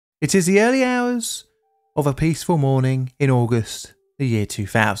It is the early hours of a peaceful morning in August, the year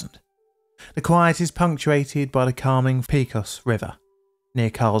 2000. The quiet is punctuated by the calming Pecos River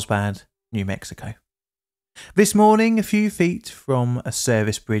near Carlsbad, New Mexico. This morning, a few feet from a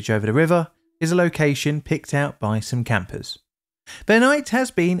service bridge over the river, is a location picked out by some campers. Their night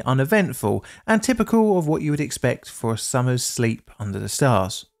has been uneventful and typical of what you would expect for a summer's sleep under the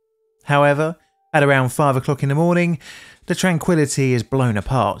stars. However, at around 5 o'clock in the morning, the tranquility is blown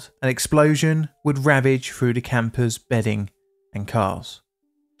apart. An explosion would ravage through the campers' bedding and cars.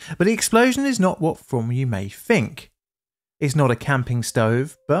 But the explosion is not what from you may think. It's not a camping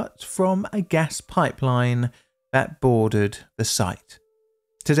stove, but from a gas pipeline that bordered the site.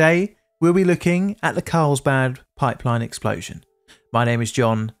 Today, we'll be looking at the Carlsbad pipeline explosion. My name is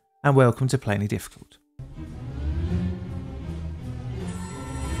John, and welcome to Plainly Difficult.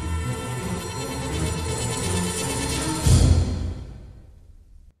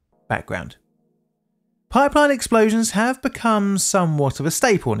 Background. Pipeline explosions have become somewhat of a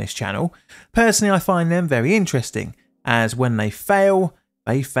staple on this channel. Personally, I find them very interesting, as when they fail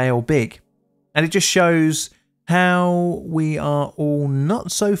big. And it just shows how we are all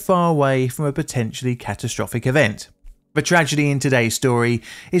not so far away from a potentially catastrophic event. The tragedy in today's story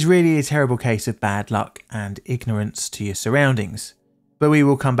is really a terrible case of bad luck and ignorance to your surroundings. But we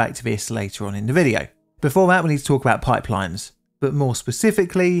will come back to this later on in the video. Before that, we need to talk about pipelines, but more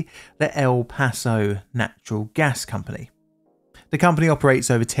specifically, the El Paso Natural Gas Company. The company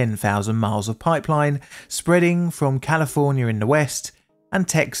operates over 10,000 miles of pipeline, spreading from California in the west and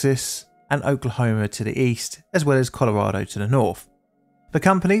Texas and Oklahoma to the east, as well as Colorado to the north. The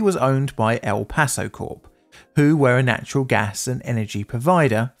company was owned by El Paso Corp, who were a natural gas and energy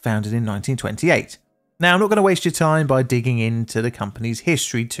provider founded in 1928. Now, I'm not going to waste your time by digging into the company's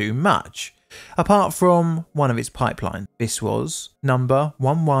history too much. Apart from one of its pipelines, this was number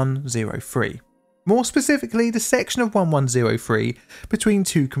 1103. More specifically, the section of 1103 between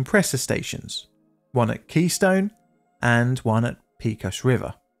two compressor stations, one at Keystone and one at Pecos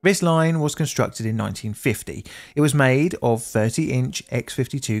River. This line was constructed in 1950. It was made of 30-inch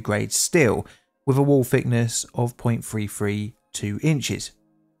X52 grade steel with a wall thickness of 0.332 inches.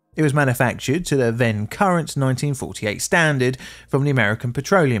 It was manufactured to the then current 1948 standard from the American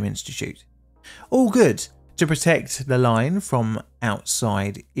Petroleum Institute. All good. To protect the line from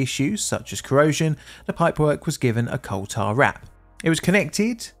outside issues such as corrosion, the pipework was given a coal tar wrap. It was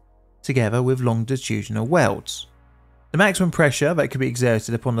connected together with longitudinal welds. The maximum pressure that could be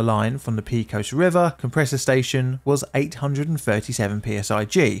exerted upon the line from the Pecos River compressor station was 837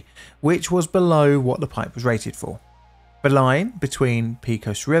 psig, which was below what the pipe was rated for. The line between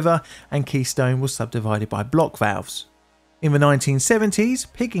Pecos River and Keystone was subdivided by block valves. In the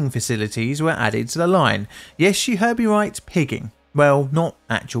 1970s, pigging facilities were added to the line. Yes, you heard me right, pigging. Well, not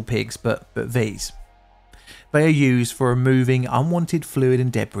actual pigs, but these. They are used for removing unwanted fluid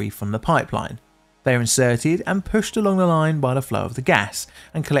and debris from the pipeline. They are inserted and pushed along the line by the flow of the gas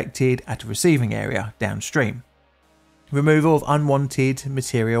and collected at a receiving area downstream. Removal of unwanted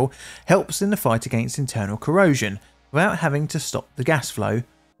material helps in the fight against internal corrosion without having to stop the gas flow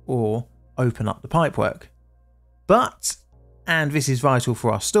or open up the pipework. But, and this is vital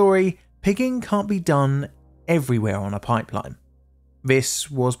for our story, pigging can't be done everywhere on a pipeline. This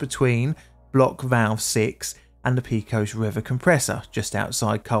was between Block Valve 6 and the Pecos River compressor just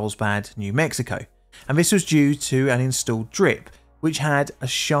outside Carlsbad, New Mexico, and this was due to an installed drip which had a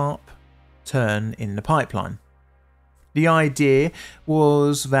sharp turn in the pipeline. The idea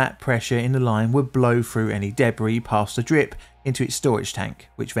was that pressure in the line would blow through any debris past the drip into its storage tank,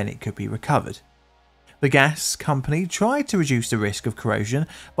 which then it could be recovered. The gas company tried to reduce the risk of corrosion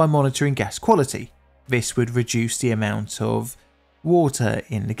by monitoring gas quality. This would reduce the amount of water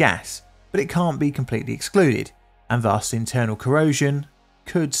in the gas, but it can't be completely excluded, and thus internal corrosion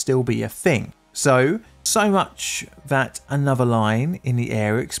could still be a thing. So much that another line in the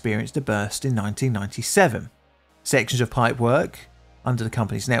area experienced a burst in 1997. Sections of pipework under the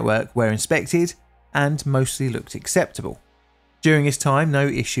company's network were inspected and mostly looked acceptable. During this time, no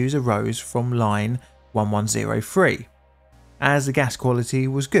issues arose from line 1103, as the gas quality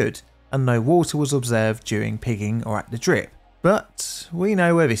was good and no water was observed during pigging or at the drip. But we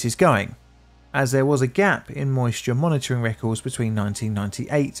know where this is going, as there was a gap in moisture monitoring records between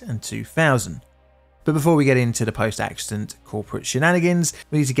 1998 and 2000. But before we get into the post-accident corporate shenanigans,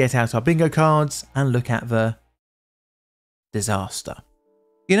 we need to get out our bingo cards and look at the disaster.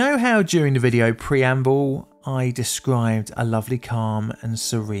 You know how during the video preamble I described a lovely, calm and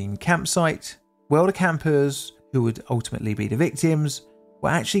serene campsite? Well, the campers, who would ultimately be the victims, were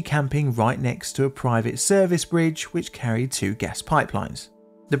actually camping right next to a private service bridge which carried two gas pipelines.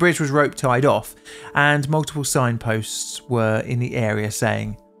 The bridge was rope tied off, and multiple signposts were in the area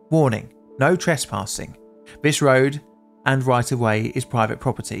saying, "Warning, no trespassing. This road and right-of-way is private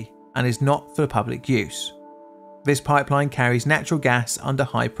property and is not for public use. This pipeline carries natural gas under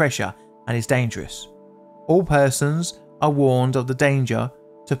high pressure and is dangerous. All persons are warned of the danger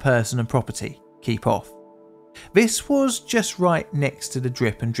to person and property. Keep off." This was just right next to the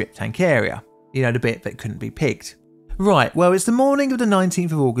drip and drip tank area, the bit that couldn't be picked. Right, well, it's the morning of the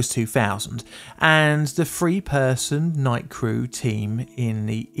 19th of August 2000, and the 3-person night crew team in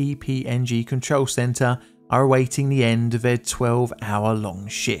the EPNG control centre are awaiting the end of their 12-hour-long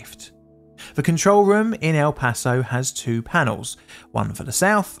shift. The control room in El Paso has 2 panels, one for the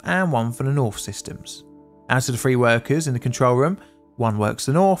south and one for the north systems. Out of the 3 workers in the control room, one works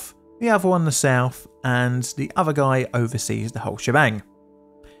the north, the other one the south, and the other guy oversees the whole shebang.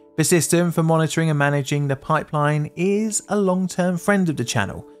 The system for monitoring and managing the pipeline is a long-term friend of the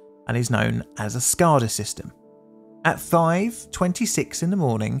channel and is known as a SCADA system. At 5:26 in the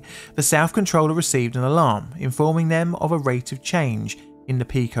morning, the South Controller received an alarm informing them of a rate of change in the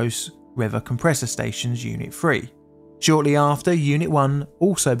Pecos River Compressor Station's Unit 3. Shortly after, Unit 1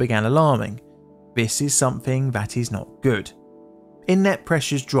 also began alarming. This is something that is not good. Inlet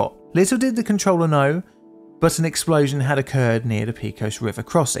pressures dropped. Little did the controller know, but an explosion had occurred near the Pecos River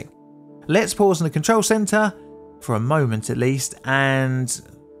crossing. Let's pause in the control centre, for a moment at least, and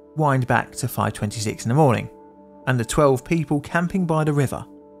wind back to 5:26 in the morning, and the 12 people camping by the river.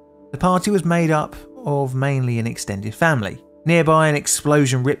 The party was made up of mainly an extended family. Nearby, an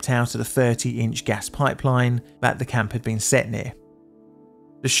explosion ripped out of the 30-inch gas pipeline that the camp had been set near.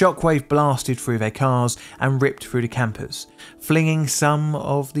 The shockwave blasted through their cars and ripped through the campers, flinging some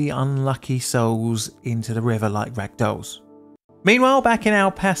of the unlucky souls into the river like rag dolls. Meanwhile, back in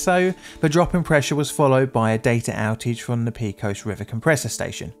El Paso, the drop in pressure was followed by a data outage from the Pecos River compressor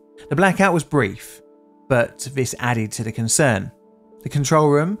station. The blackout was brief, but this added to the concern. The control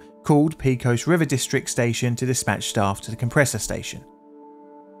room called Pecos River District Station to dispatch staff to the compressor station.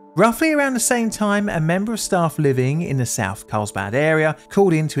 Roughly around the same time, a member of staff living in the South Carlsbad area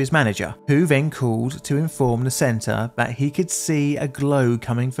called in to his manager, who then called to inform the centre that he could see a glow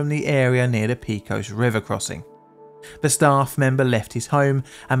coming from the area near the Pecos River crossing. The staff member left his home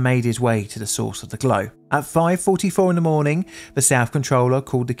and made his way to the source of the glow. At 5:44 in the morning, the South Controller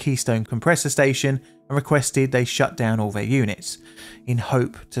called the Keystone Compressor Station and requested they shut down all their units, in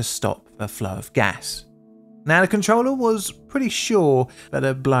hope to stop the flow of gas. Now, the controller was pretty sure that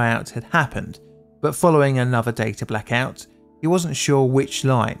a blowout had happened, but following another data blackout, he wasn't sure which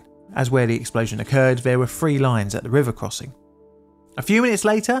line, as where the explosion occurred there were 3 lines at the river crossing. A few minutes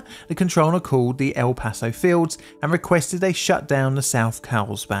later, the controller called the El Paso fields and requested they shut down the South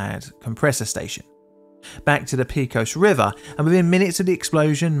Carlsbad compressor station. Back to the Pecos River, and within minutes of the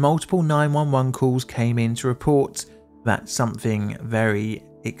explosion, multiple 911 calls came in to report that something very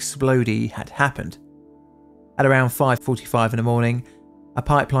explodey had happened. At around 5:45 in the morning, a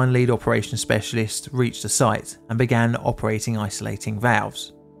pipeline lead operations specialist reached the site and began operating isolating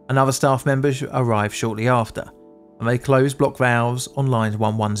valves. Another staff member arrived shortly after, and they closed block valves on lines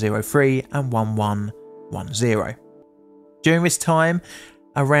 1103 and 1110. During this time,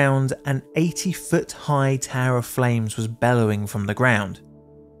 around an 80-foot high tower of flames was bellowing from the ground.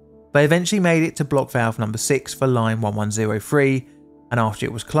 They eventually made it to block valve number 6 for line 1103, and after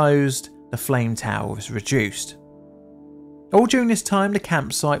it was closed, the flame tower was reduced. All during this time, the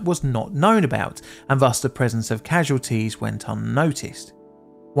campsite was not known about, and thus the presence of casualties went unnoticed.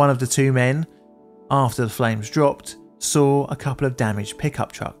 One of the 2 men, after the flames dropped, saw a couple of damaged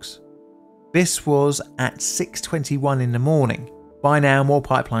pickup trucks. This was at 6:21 in the morning. By now, more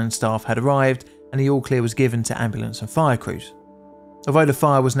pipeline staff had arrived, and the all-clear was given to ambulance and fire crews. Although the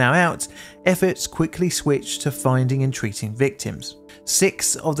fire was now out, efforts quickly switched to finding and treating victims.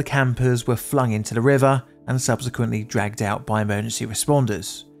 6 of the campers were flung into the river and subsequently dragged out by emergency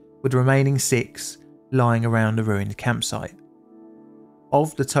responders, with the remaining 6 lying around the ruined campsite.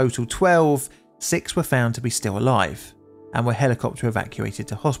 Of the total 12, 6 were found to be still alive and were helicopter evacuated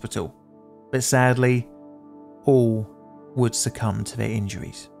to hospital, but sadly, all would succumb to their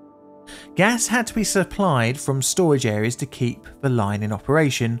injuries. Gas had to be supplied from storage areas to keep the line in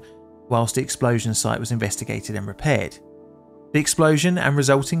operation, whilst the explosion site was investigated and repaired. The explosion and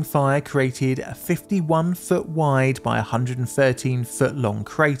resulting fire created a 51-foot wide by 113-foot long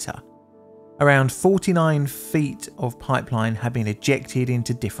crater. Around 49 feet of pipeline had been ejected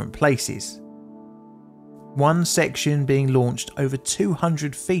into different places, one section being launched over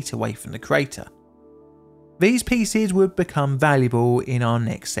 200 feet away from the crater. These pieces would become valuable in our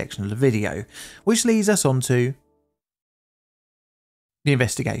next section of the video, which leads us on to The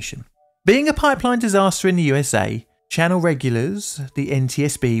investigation. Being a pipeline disaster in the USA, channel regulars, the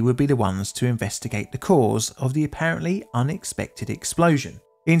NTSB, would be the ones to investigate the cause of the apparently unexpected explosion.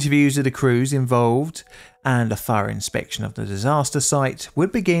 Interviews of the crews involved and a thorough inspection of the disaster site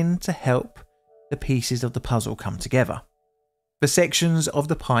would begin to help the pieces of the puzzle come together. The sections of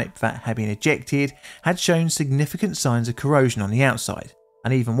the pipe that had been ejected had shown significant signs of corrosion on the outside,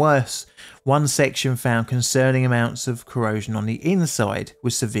 and even worse, one section found concerning amounts of corrosion on the inside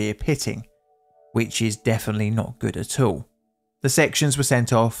with severe pitting, which is definitely not good at all. The sections were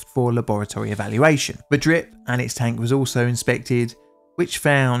sent off for laboratory evaluation. The drip and its tank was also inspected, which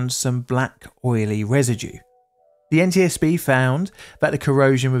found some black oily residue. The NTSB found that the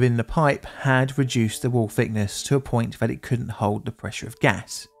corrosion within the pipe had reduced the wall thickness to a point that it couldn't hold the pressure of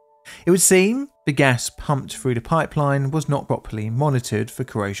gas. It would seem the gas pumped through the pipeline was not properly monitored for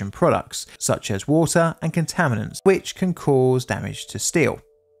corrosion products, such as water and contaminants, which can cause damage to steel.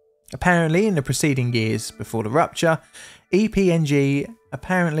 Apparently, in the preceding years before the rupture, EPNG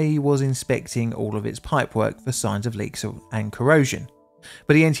apparently was inspecting all of its pipework for signs of leaks and corrosion.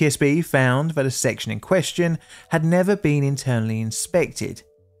 But the NTSB found that a section in question had never been internally inspected,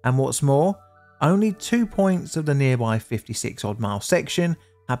 and what's more, only 2 points of the nearby 56-odd mile section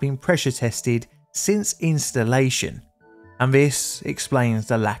had been pressure tested since installation, and this explains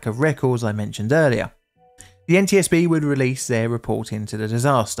the lack of records I mentioned earlier. The NTSB would release their report into the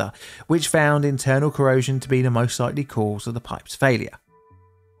disaster, which found internal corrosion to be the most likely cause of the pipe's failure.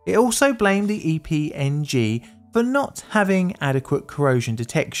 It also blamed the EPNG for not having adequate corrosion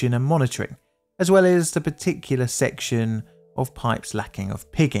detection and monitoring, as well as the particular section of pipes lacking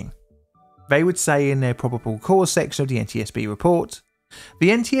of pigging. They would say in their probable cause section of the NTSB report, the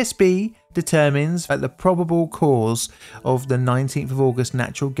NTSB determines that the probable cause of the 19th of August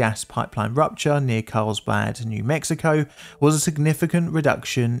natural gas pipeline rupture near Carlsbad, New Mexico, was a significant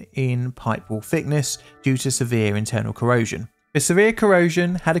reduction in pipe wall thickness due to severe internal corrosion. The severe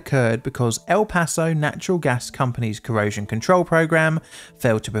corrosion had occurred because El Paso Natural Gas Company's corrosion control program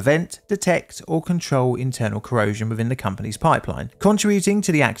failed to prevent, detect, or control internal corrosion within the company's pipeline. Contributing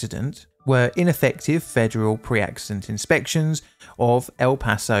to the accident were ineffective federal pre-accident inspections of El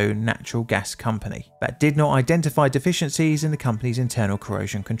Paso Natural Gas Company that did not identify deficiencies in the company's internal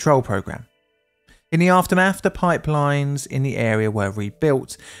corrosion control program. In the aftermath, the pipelines in the area were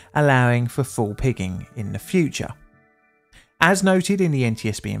rebuilt, allowing for full pigging in the future. As noted in the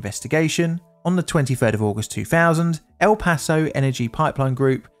NTSB investigation, on the 23rd of August 2000, El Paso Energy Pipeline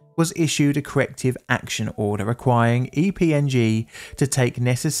Group was issued a corrective action order requiring EPNG to take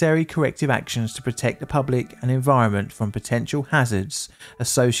necessary corrective actions to protect the public and environment from potential hazards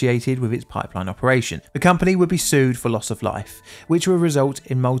associated with its pipeline operation. The company would be sued for loss of life, which will result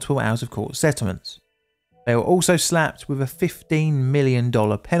in multiple out-of-court settlements. They were also slapped with a $15 million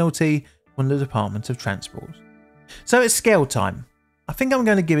penalty from the Department of Transport. So it's scale time. I think I'm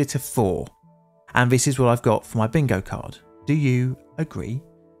going to give it a 4. And this is what I've got for my bingo card. Do you agree?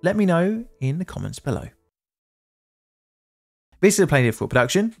 Let me know in the comments below. This is a Plain Difficult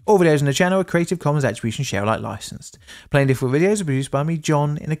production. All videos on the channel are Creative Commons Attribution Share Alike licensed. Plain Difficult videos are produced by me,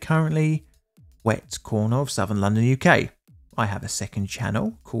 John, in a currently wet corner of southern London, UK. I have a second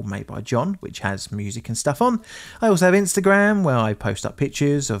channel called Made by John, which has music and stuff on. I also have Instagram, where I post up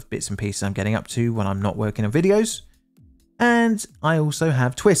pictures of bits and pieces I'm getting up to when I'm not working on videos. And I also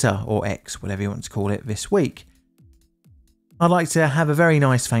have Twitter, or X, whatever you want to call it, this week. I'd like to have a very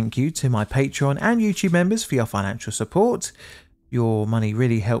nice thank you to my Patreon and YouTube members for your financial support. Your money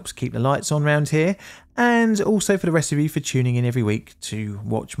really helps keep the lights on around here. And also for the rest of you for tuning in every week to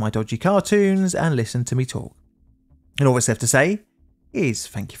watch my dodgy cartoons and listen to me talk. And all that's left to say is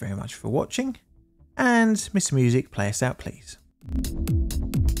thank you very much for watching, and Mr. Music, play us out please.